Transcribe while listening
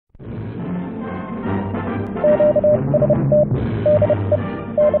Hello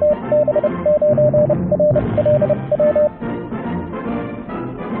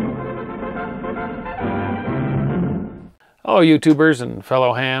YouTubers and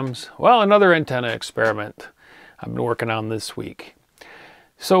fellow hams. Well, another antenna experiment I've been working on this week.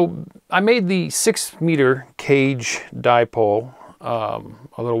 So I made the 6-meter cage dipole a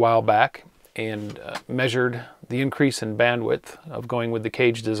little while back and measured the increase in bandwidth of going with the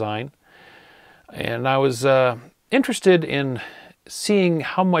cage design. And I was interested in seeing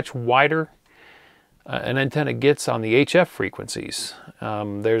how much wider an antenna gets on the HF frequencies.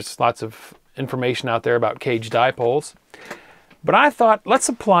 There's lots of information out there about cage dipoles. But I thought, let's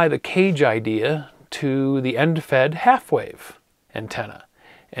apply the cage idea to the end-fed half-wave antenna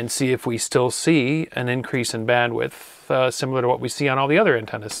and see if we still see an increase in bandwidth similar to what we see on all the other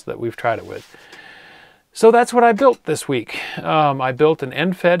antennas that we've tried it with. So that's what I built this week. I built an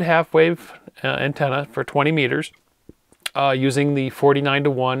end-fed half-wave antenna for 20 meters using the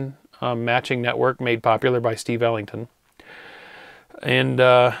 49-to-1 matching network made popular by Steve Ellington. And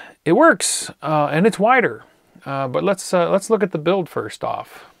it works, and it's wider. But let's look at the build first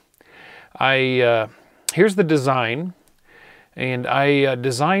off. Here's the design, and I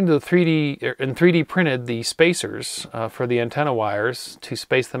designed the 3D printed the spacers for the antenna wires to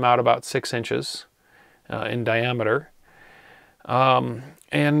space them out about 6 inches in diameter.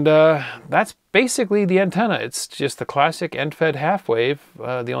 That's basically the antenna. It's just the classic end-fed half-wave.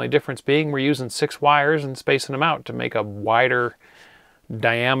 The only difference being we're using 6 wires and spacing them out to make a wider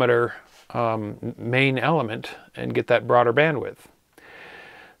diameter main element and get that broader bandwidth.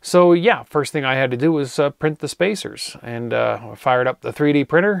 So yeah, first thing I had to do was print the spacers, and I fired up the 3D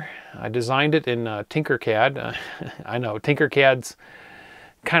printer. I designed it in Tinkercad. I know Tinkercad's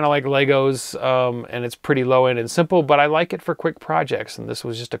kind of like Legos, and it's pretty low end and simple, but I like it for quick projects, and this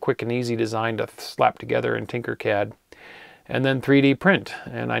was just a quick and easy design to slap together in Tinkercad. And then 3D print,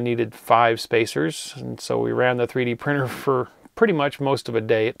 and I needed 5 spacers, and so we ran the 3D printer for pretty much most of a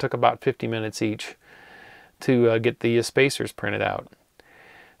day. It took about 50 minutes each to get the spacers printed out.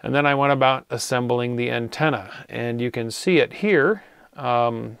 And then I went about assembling the antenna, and you can see it here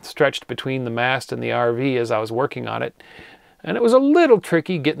stretched between the mast and the RV as I was working on it. And it was a little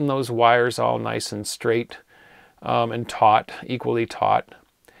tricky getting those wires all nice and straight and taut, equally taut.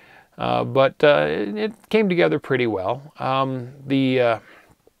 But it came together pretty well. The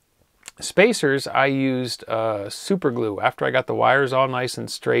spacers, I used super glue. After I got the wires all nice and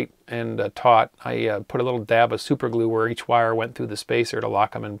straight and taut, I put a little dab of super glue where each wire went through the spacer to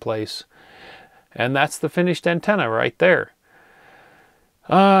lock them in place. And that's the finished antenna right there.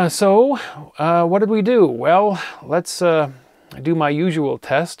 So what did we do? Well, let's do my usual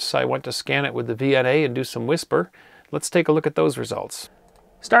tests. I went to scan it with the VNA and do some whisper. Let's take a look at those results.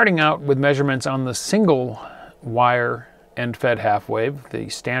 Starting out with measurements on the single wire end-fed half-wave, the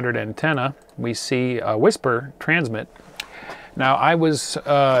standard antenna, we see a whisper transmit. Now I was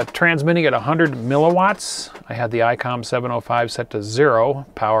transmitting at 100 milliwatts. I had the ICOM 705 set to 0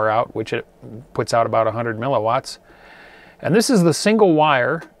 power out, which it puts out about 100 milliwatts. And this is the single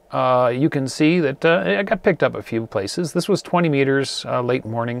wire. You can see that it got picked up a few places. This was 20 meters late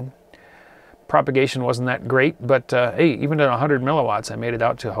morning. Propagation wasn't that great, but hey, even at 100 milliwatts, I made it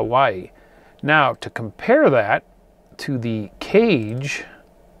out to Hawaii. Now, to compare that to the cage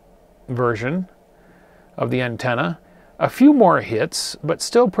version of the antenna, a few more hits, but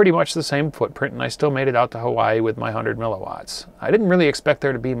still pretty much the same footprint, and I still made it out to Hawaii with my 100 milliwatts. I didn't really expect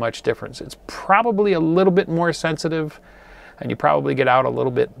there to be much difference. It's probably a little bit more sensitive, and you probably get out a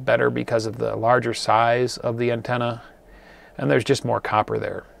little bit better because of the larger size of the antenna, and there's just more copper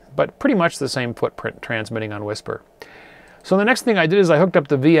there. But pretty much the same footprint transmitting on whisper. So the next thing I did is I hooked up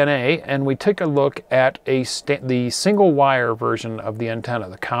the VNA, and we took a look at the single wire version of the antenna,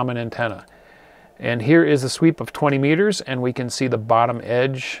 the common antenna. And here is a sweep of 20 meters, and we can see the bottom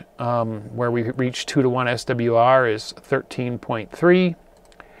edge where we reach 2-to-1 SWR is 13.3.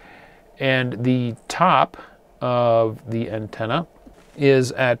 And the top of the antenna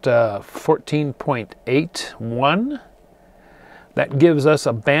is at 14.81. That gives us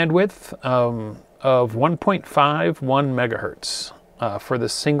a bandwidth of 1.51 megahertz for the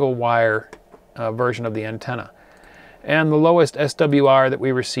single wire version of the antenna. And the lowest SWR that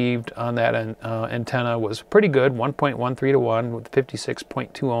we received on that antenna was pretty good, 1.13 to 1 with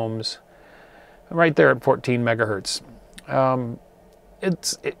 56.2 ohms, right there at 14 megahertz.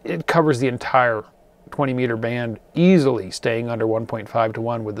 It covers the entire 20-meter band easily, staying under 1.5 to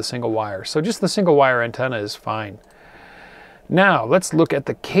 1 with the single wire. So just the single wire antenna is fine. Now let's look at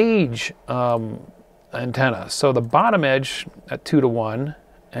the cage antenna. So the bottom edge at 2 to 1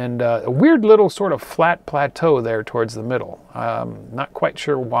 And a weird little sort of flat plateau there towards the middle. Not quite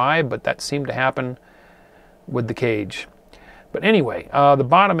sure why, but that seemed to happen with the cage. But anyway, the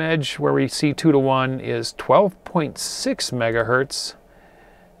bottom edge where we see 2:1 is 12.6 megahertz.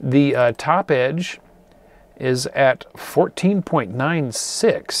 The top edge is at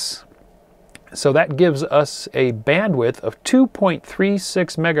 14.96. So that gives us a bandwidth of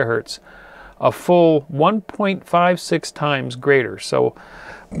 2.36 megahertz, a full 1.56 times greater. So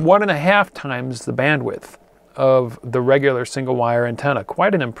 1.5 times the bandwidth of the regular single wire antenna.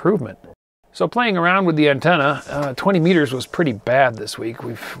 Quite an improvement. So playing around with the antenna, 20 meters was pretty bad this week.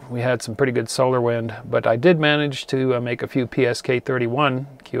 We had some pretty good solar wind, but I did manage to make a few PSK31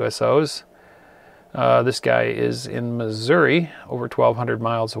 QSOs. This guy is in Missouri, over 1,200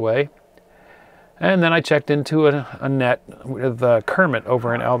 miles away. And then I checked into a net with Kermit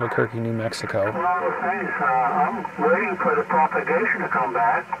over in Albuquerque, New Mexico. Well, thanks. I'm waiting for the propagation to come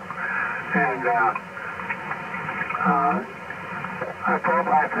back, and I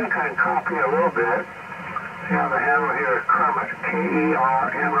think I can copy a little bit. You know, the handle here is Kermit,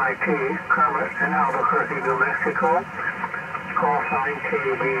 K-E-R-M-I-T, Kermit in Albuquerque, New Mexico. Call sign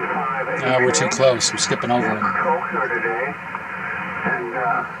KB5. We're too close. We're skipping over him. Cochner today, and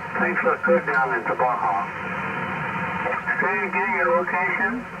things look good down in Baja. Say again your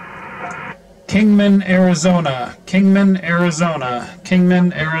location. Kingman, Arizona. Kingman, Arizona.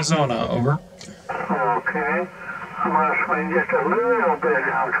 Kingman, Arizona. Over. Okay. I'm going to swing just a little bit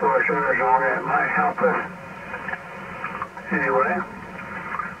down towards Arizona. It might help us. Anyway,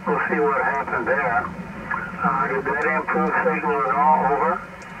 we'll see what happened there. Did that improve signal at all? Over?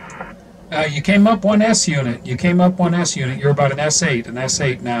 You came up 1 S unit. You came up 1 S unit. You're about an S8. An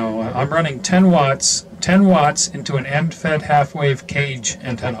S8 now. I'm running 10 watts into an end-fed half-wave cage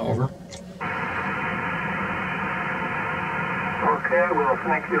antenna. Over. Okay, well,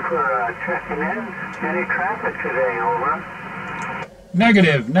 thank you for checking in. Any traffic today? Over.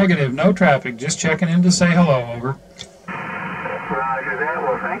 Negative. No traffic. Just checking in to say hello. Over. Roger that.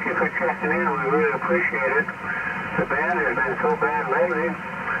 Well, thank you for checking in. We really appreciate it. The band has been so bad lately.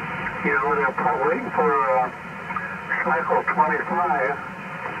 You know, they're waiting for cycle 25,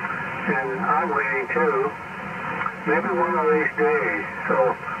 and I'm waiting too. Maybe one of these days.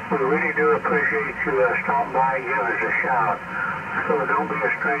 So we really do appreciate you stopping by and giving us a shout. So don't be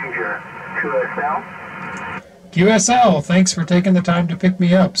a stranger. QSL? QSL, thanks for taking the time to pick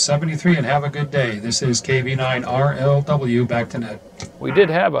me up. 73 and have a good day. This is KV9RLW, back to net. We did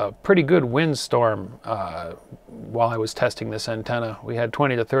have a pretty good windstorm while I was testing this antenna. We had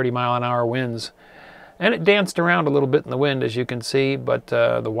 20 to 30 mile an hour winds, and it danced around a little bit in the wind, as you can see, but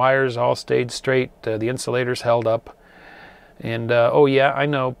the wires all stayed straight. The insulators held up. And, oh yeah, I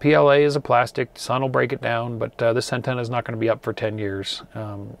know, PLA is a plastic, sun will break it down, but this antenna is not going to be up for 10 years.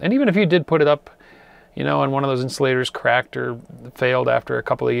 And even if you did put it up, you know, and one of those insulators cracked or failed after a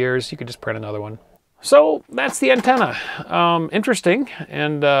couple of years, you could just print another one. So that's the antenna. Interesting,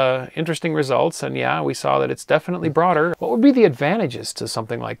 and interesting results. And yeah, we saw that it's definitely broader. What would be the advantages to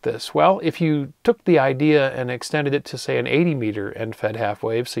something like this? Well, if you took the idea and extended it to, say, an 80-meter end-fed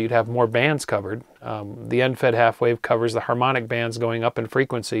half-wave, so you'd have more bands covered. The end-fed half-wave covers the harmonic bands going up in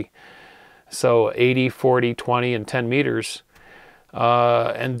frequency. So 80, 40, 20, and 10 meters.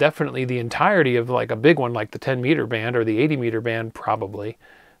 And definitely the entirety of like a big one like the 10-meter band or the 80-meter band probably.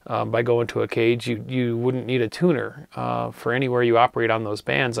 By going to a cage, you wouldn't need a tuner for anywhere you operate on those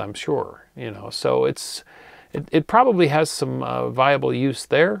bands, I'm sure. You know, so it probably has some viable use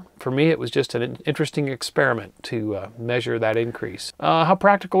there. For me, it was just an interesting experiment to measure that increase. How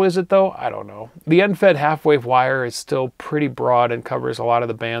practical is it, though? I don't know. The end-fed half-wave wire is still pretty broad and covers a lot of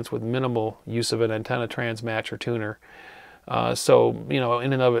the bands with minimal use of an antenna transmatch or tuner. So, you know,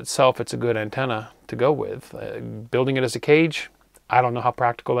 in and of itself, it's a good antenna to go with. Building it as a cage, I don't know how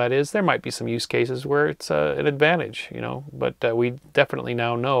practical that is. There might be some use cases where it's an advantage, you know, but we definitely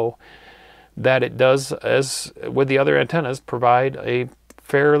now know that it does, as with the other antennas, provide a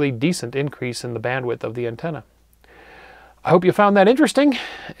fairly decent increase in the bandwidth of the antenna. I hope you found that interesting,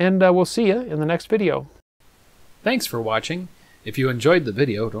 and we'll see you in the next video. Thanks for watching. If you enjoyed the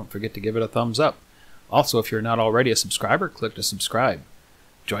video, don't forget to give it a thumbs up. Also, if you're not already a subscriber, click to subscribe.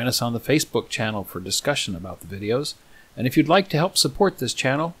 Join us on the Facebook channel for discussion about the videos. And if you'd like to help support this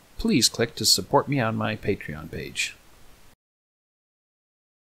channel, please click to support me on my Patreon page.